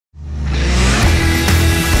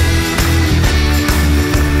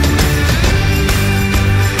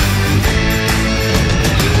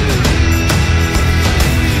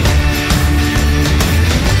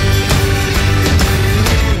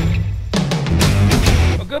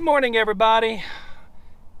Good morning, everybody.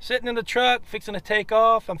 Sitting in the truck, fixing to take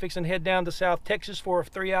off. I'm fixing to head down to South Texas for a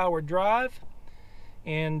 3-hour drive,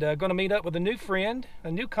 and going to meet up with a new friend, a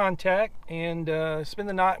new contact, and spend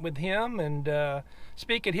the night with him and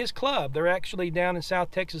speak at his club. They're actually down in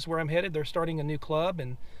South Texas where I'm headed. They're starting a new club,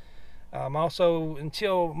 and also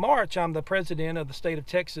until March, I'm the president of the state of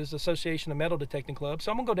Texas Association of Metal Detecting Clubs.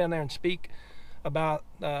 So I'm gonna go down there and speak about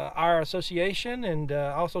our association, and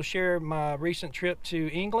also share my recent trip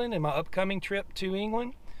to England and my upcoming trip to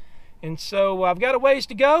England. And so I've got a ways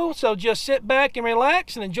to go, so just sit back and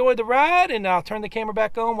relax and enjoy the ride, and I'll turn the camera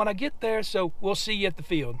back on when I get there. So we'll see you at the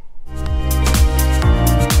field.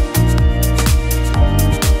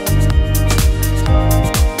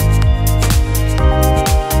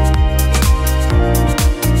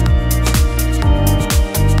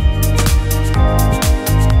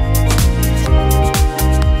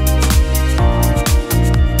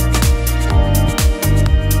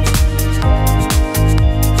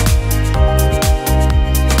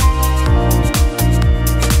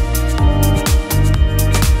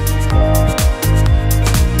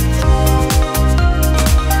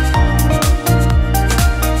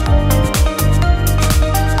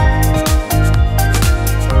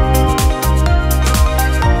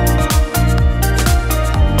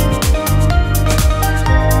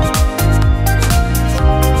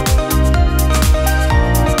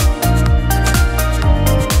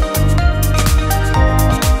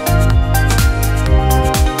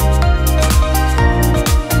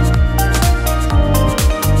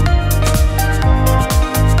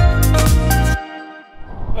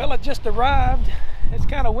 Just arrived. It's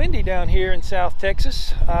kind of windy down here in South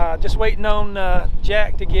Texas. Just waiting on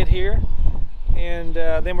Jack to get here, and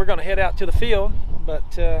then we're going to head out to the field.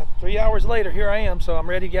 But 3 hours later, here I am, so I'm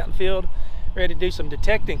ready to get in the field, ready to do some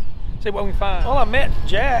detecting, see what we find. Well, I met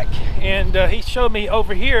Jack, and he showed me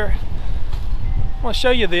over here. I want to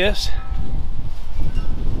show you this.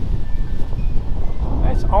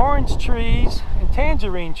 That's orange trees and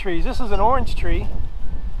tangerine trees. This is an orange tree.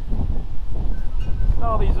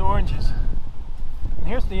 All these oranges, and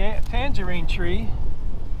here's the tangerine tree,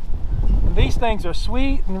 and these things are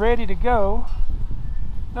sweet and ready to go.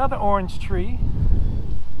 Another orange tree,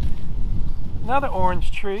 another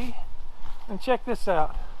orange tree, and check this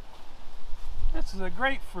out. This is a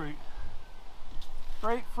grapefruit.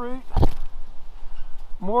 Grapefruit,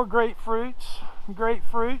 more grapefruits,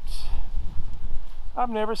 grapefruits. I've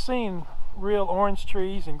never seen real orange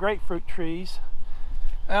trees and grapefruit trees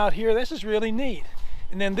out here. This is really neat.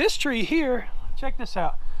 And then this tree here, check this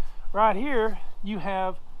out. Right here you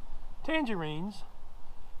have tangerines,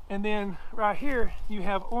 and then right here you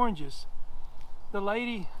have oranges. The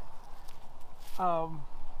lady, what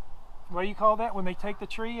do you call that when they take the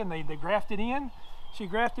tree and they graft it in? She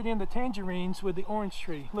grafted in the tangerines with the orange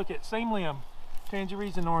tree. Look at, same limb,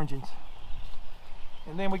 tangerines and oranges.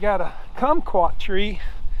 And then we got a kumquat tree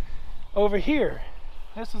over here.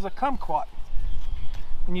 This is a kumquat.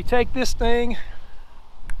 When you take this thing,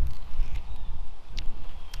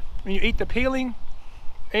 when you eat the peeling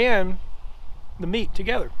and the meat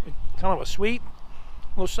together, it's kind of a sweet, a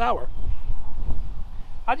little sour.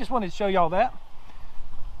 I just wanted to show y'all that.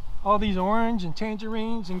 All these orange and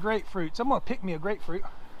tangerines and grapefruits. I'm gonna pick me a grapefruit.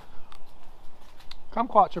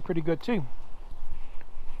 Kumquats are pretty good too.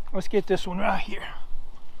 Let's get this one right here.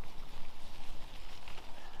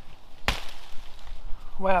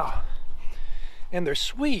 Wow. And they're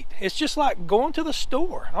sweet. It's just like going to the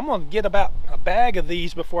store. I'm gonna get about a bag of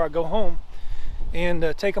these before I go home,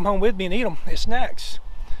 and take them home with me and eat them as snacks.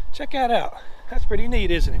 Check that out. That's pretty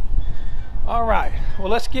neat, isn't it? All right, well,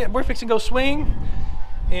 we're fixing to go swing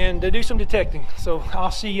and do some detecting. So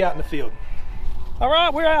I'll see you out in the field. All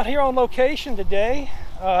right, we're out here on location today.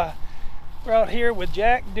 We're out here with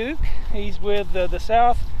Jack Duke. He's with the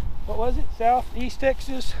Southeast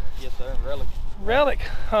Texas? Yes, sir, Relic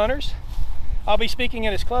Hunters. I'll be speaking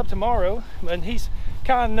at his club tomorrow, and he's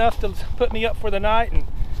kind enough to put me up for the night and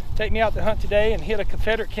take me out to hunt today and hit a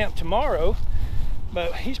Confederate camp tomorrow.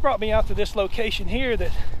 But he's brought me out to this location here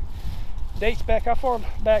that dates back. How far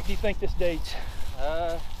back do you think this dates?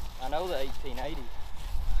 I know the 1880s.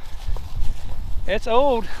 It's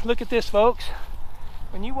old. Look at this, folks.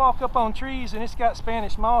 When you walk up on trees and it's got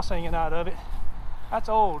Spanish moss hanging out of it, that's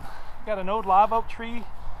old. Got an old live oak tree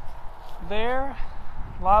there.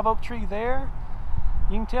 Live oak tree there.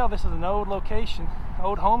 You can tell this is an old location,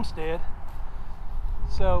 old homestead.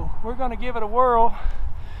 So we're going to give it a whirl,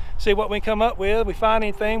 see what we come up with. If we find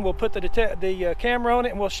anything, we'll put the camera on it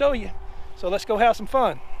and we'll show you. So let's go have some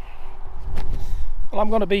fun. Well, I'm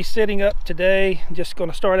going to be sitting up today. I'm just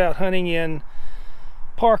going to start out hunting in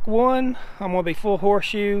park 1. I'm going to be full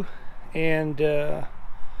horseshoe, and we're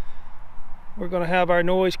going to have our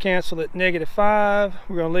noise cancel at -5.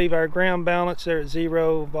 We're going to leave our ground balance there at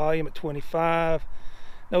 0, volume at 25,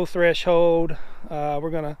 no threshold.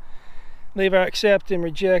 We're going to leave our accept and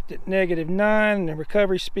reject at -9 and the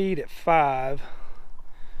recovery speed at 5.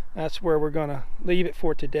 That's where we're going to leave it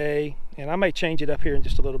for today, and I may change it up here in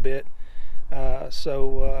just a little bit.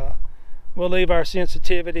 We'll leave our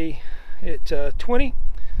sensitivity at 20,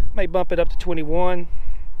 may bump it up to 21.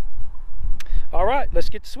 All right, let's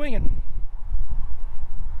get to swinging.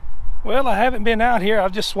 Well, I haven't been out here.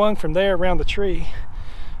 I've just swung from there around the tree.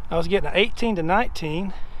 I was getting an 18 to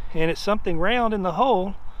 19, and it's something round in the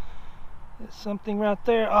hole. It's something right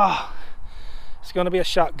there. Oh, it's going to be a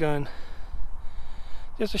shotgun.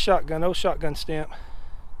 Just a shotgun, old shotgun stamp.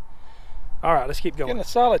 All right, let's keep going. Getting a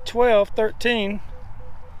solid 12, 13.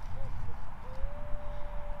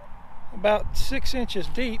 About 6 inches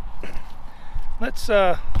deep. Let's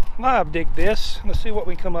live dig this. Let's see what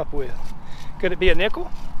we come up with. Could it be a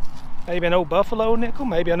nickel? Maybe an old buffalo nickel?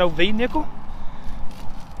 Maybe an old V nickel?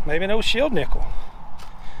 Maybe an old shield nickel?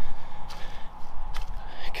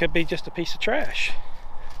 It could be just a piece of trash.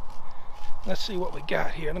 Let's see what we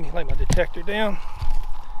got here. Let me lay my detector down.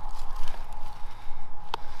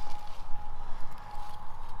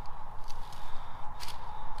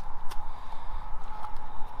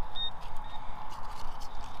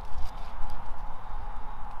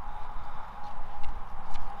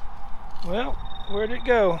 Well, where'd it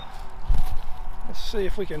go? Let's see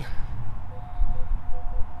if we can.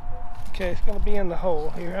 Okay, it's going to be in the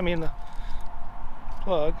hole here. I mean the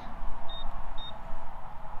plug.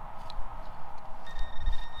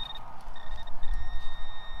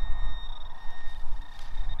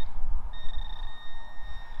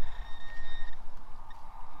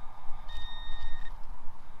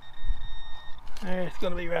 There, it's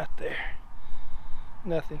going to be right there.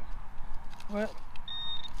 Nothing. Well,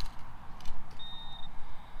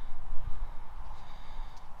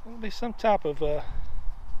 it'll be some type of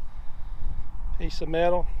piece of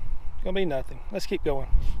metal. Gonna be nothing. Let's keep going.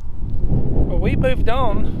 Well, we moved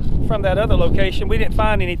on from that other location. We didn't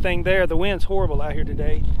find anything there. The wind's horrible out here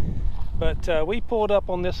today. But we pulled up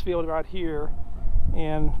on this field right here,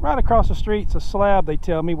 and right across the street's a slab, they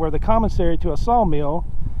tell me, where the commissary to a sawmill.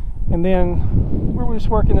 And then we're just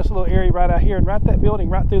working this little area right out here, and right that building,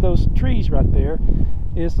 right through those trees right there,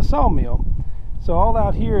 is the sawmill. So all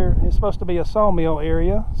out here is supposed to be a sawmill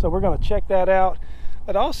area, so we're going to check that out.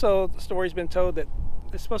 But also, the story's been told that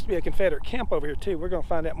it's supposed to be a Confederate camp over here too. We're going to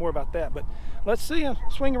find out more about that. But let's see,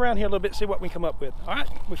 swing around here a little bit, see what we come up with. All right,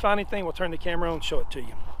 if we find anything, we'll turn the camera on and show it to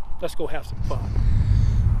you. Let's go have some fun.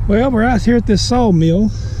 Well, we're out here at this sawmill,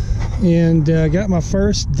 and got my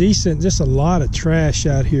first decent, just a lot of trash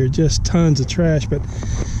out here, just tons of trash. But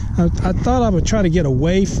I thought I would try to get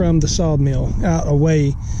away from the sawmill, out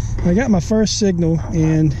away. I got my first signal,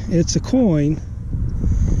 and it's a coin,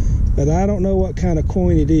 but I don't know what kind of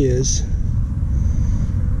coin it is.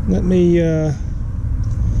 Let me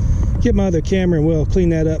get my other camera, and we'll clean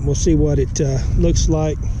that up, and we'll see what it looks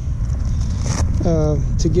like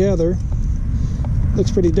together.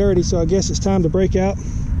 Looks pretty dirty, so I guess it's time to break out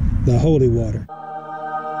the holy water.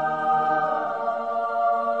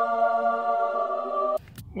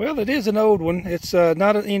 Well, it is an old one. It's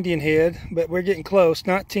not an Indian head, but we're getting close.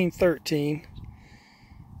 1913.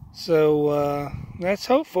 So that's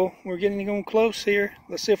hopeful. We're getting on close here.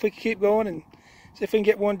 Let's see if we can keep going and see if we can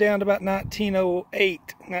get one down to about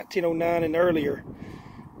 1908, 1909 and earlier.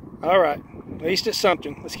 All right, at least it's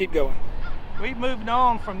something. Let's keep going. We've moved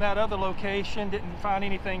on from that other location. Didn't find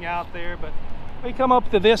anything out there, but we come up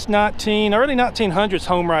to this early 1900s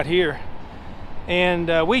home right here.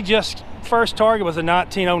 And we just, first target was a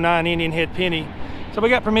 1909 Indian head penny. So we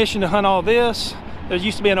got permission to hunt all this. There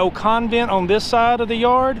used to be an old convent on this side of the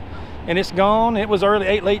yard, and it's gone. It was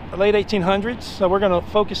late 1800s, so we're gonna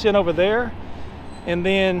focus in over there. And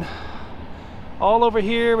then all over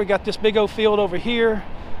here, we got this big old field over here.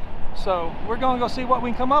 So we're gonna go see what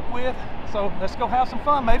we can come up with. So let's go have some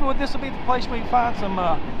fun. Maybe this will be the place we can find some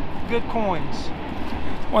good coins.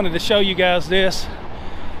 Wanted to show you guys this.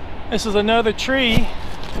 This is another tree.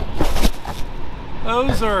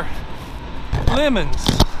 Those are lemons.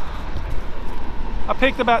 I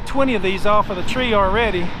picked about 20 of these off of the tree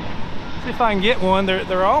already. See if I can get one.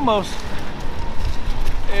 They're almost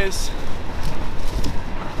as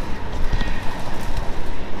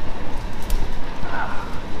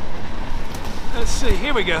let's see,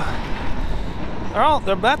 here we go.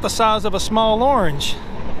 They're about the size of a small orange,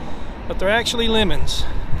 but they're actually lemons.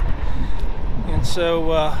 And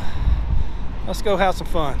so let's go have some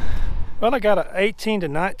fun. Well, I got a 18 to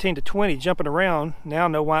 19 to 20 jumping around. Now I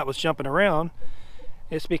know why it was jumping around.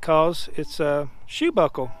 It's because it's a shoe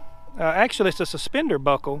buckle. Actually, it's a suspender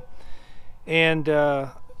buckle. And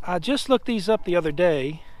I just looked these up the other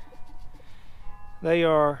day. They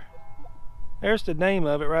are, there's the name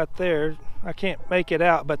of it right there. I can't make it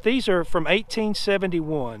out, but these are from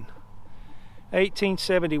 1871.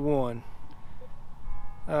 1871.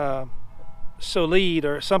 Solide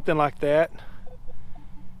or something like that.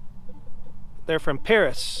 They're from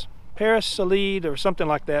Paris. Paris Solide or something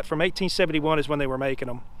like that. From 1871 is when they were making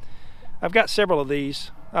them. I've got several of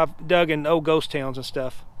these. I've dug in old ghost towns and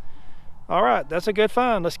stuff. All right, that's a good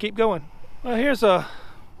find. Let's keep going. Well, here's a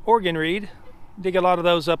organ reed. Dig a lot of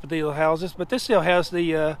those up at the houses, but this still has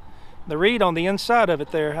the reed on the inside of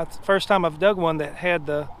it there. That's the first time I've dug one that had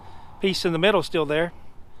the piece in the middle still there.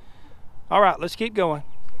 All right, let's keep going.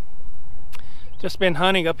 Just been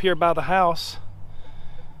hunting up here by the house.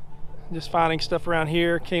 Just finding stuff around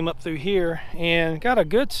here. Came up through here and got a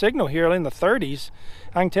good signal here in the 30s.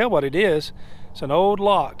 I can tell what it is. It's an old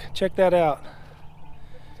lock. Check that out.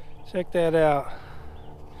 Check that out.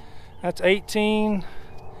 That's at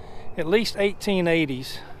least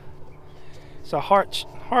 1880s. It's a heart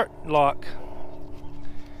lock.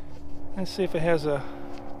 Let's see if it has a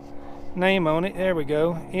name on it. There we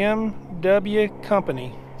go. M.W.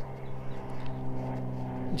 Company.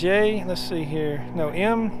 Let's see here. No,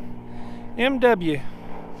 M.W.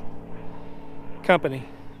 Company.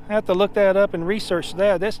 I have to look that up and research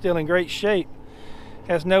that. That's still in great shape.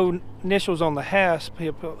 Has no initials on the hasp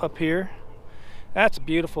up here. That's a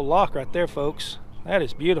beautiful lock right there, folks. That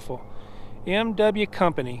is beautiful. M.W.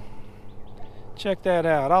 Company. Check that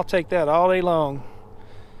out. I'll take that all day long.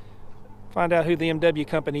 Find out who the M.W.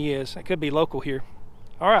 Company is. It could be local here.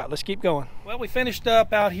 All right, let's keep going. Well, we finished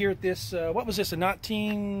up out here at this, what was this, a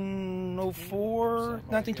 1904,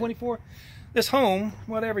 1924? This home,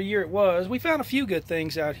 whatever year it was, we found a few good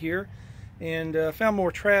things out here and found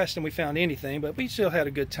more trash than we found anything, but we still had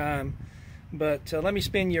a good time. But let me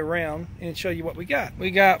spin you around and show you what we got.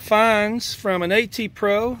 We got finds from an AT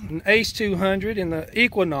Pro, an Ace 200, and the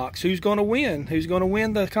Equinox. Who's going to win? Who's going to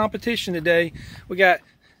win the competition today? We got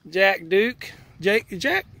Jack Duke. Jack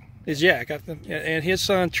and his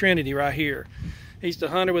son Trinity right here. He's the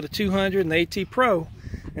hunter with a 200 and the AT Pro.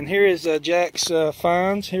 And here is Jack's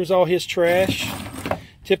finds. Here's all his trash.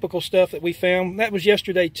 Typical stuff that we found. That was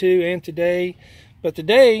yesterday too and today. But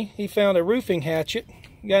today he found a roofing hatchet.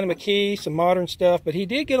 Got him a key, some modern stuff. But he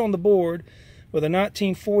did get on the board with a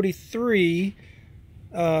 1943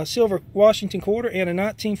 silver Washington quarter and a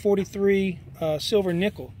 1943 silver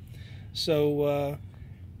nickel. So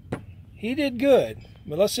he did good.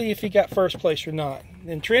 But let's see if he got first place or not.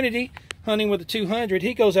 And Trinity, hunting with a 200,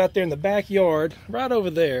 he goes out there in the backyard, right over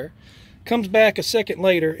there, comes back a second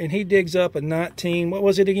later, and he digs up a what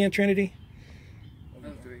was it again, Trinity?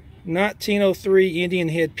 1903 Indian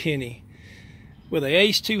head penny with a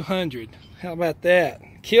Ace 200. How about that?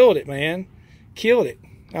 Killed it, man. Killed it.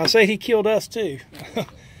 I'll say he killed us too.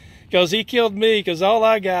 Because he killed me, because all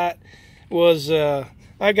I got was,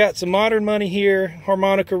 I got some modern money here,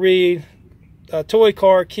 harmonica reed, a toy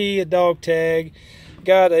car key, a dog tag,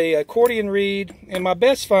 got a accordion reed, and my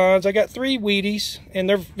best finds, I got 3 Wheaties, and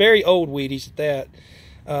they're very old Wheaties at that,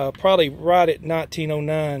 probably right at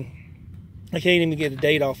 1909. I can't even get a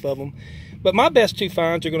date off of them. But my best 2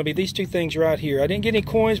 finds are going to be these 2 things right here. I didn't get any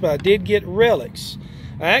coins, but I did get relics.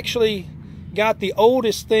 I actually got the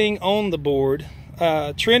oldest thing on the board.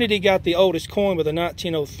 Trinity got the oldest coin with a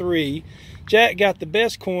 1903. Jack got the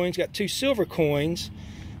best coins, got 2 silver coins.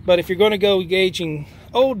 But if you're going to go gauging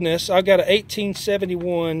oldness, I got an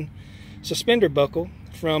 1871 suspender buckle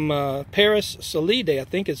from Paris Solide, I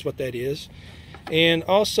think is what that is. And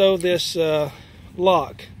also this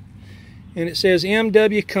lock. And it says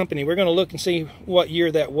M.W. Company. We're going to look and see what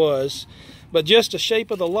year that was. But just the shape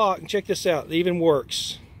of the lock, and check this out, it even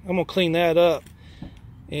works. I'm going to clean that up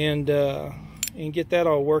and get that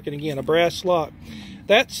all working again. A brass lock.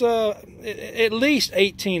 That's at least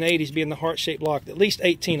 1880s being the heart-shaped lock. At least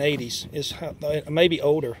 1880s is maybe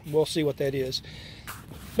older. We'll see what that is.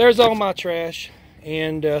 There's all my trash.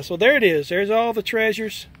 And so there it is. There's all the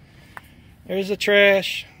treasures. There's the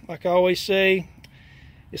trash. Like I always say,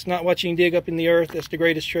 it's not what you can dig up in the earth. That's the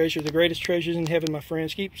greatest treasure. The greatest treasures in heaven, my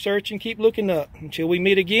friends. Keep searching. Keep looking up. Until we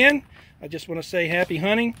meet again, I just want to say happy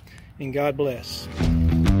hunting and God bless.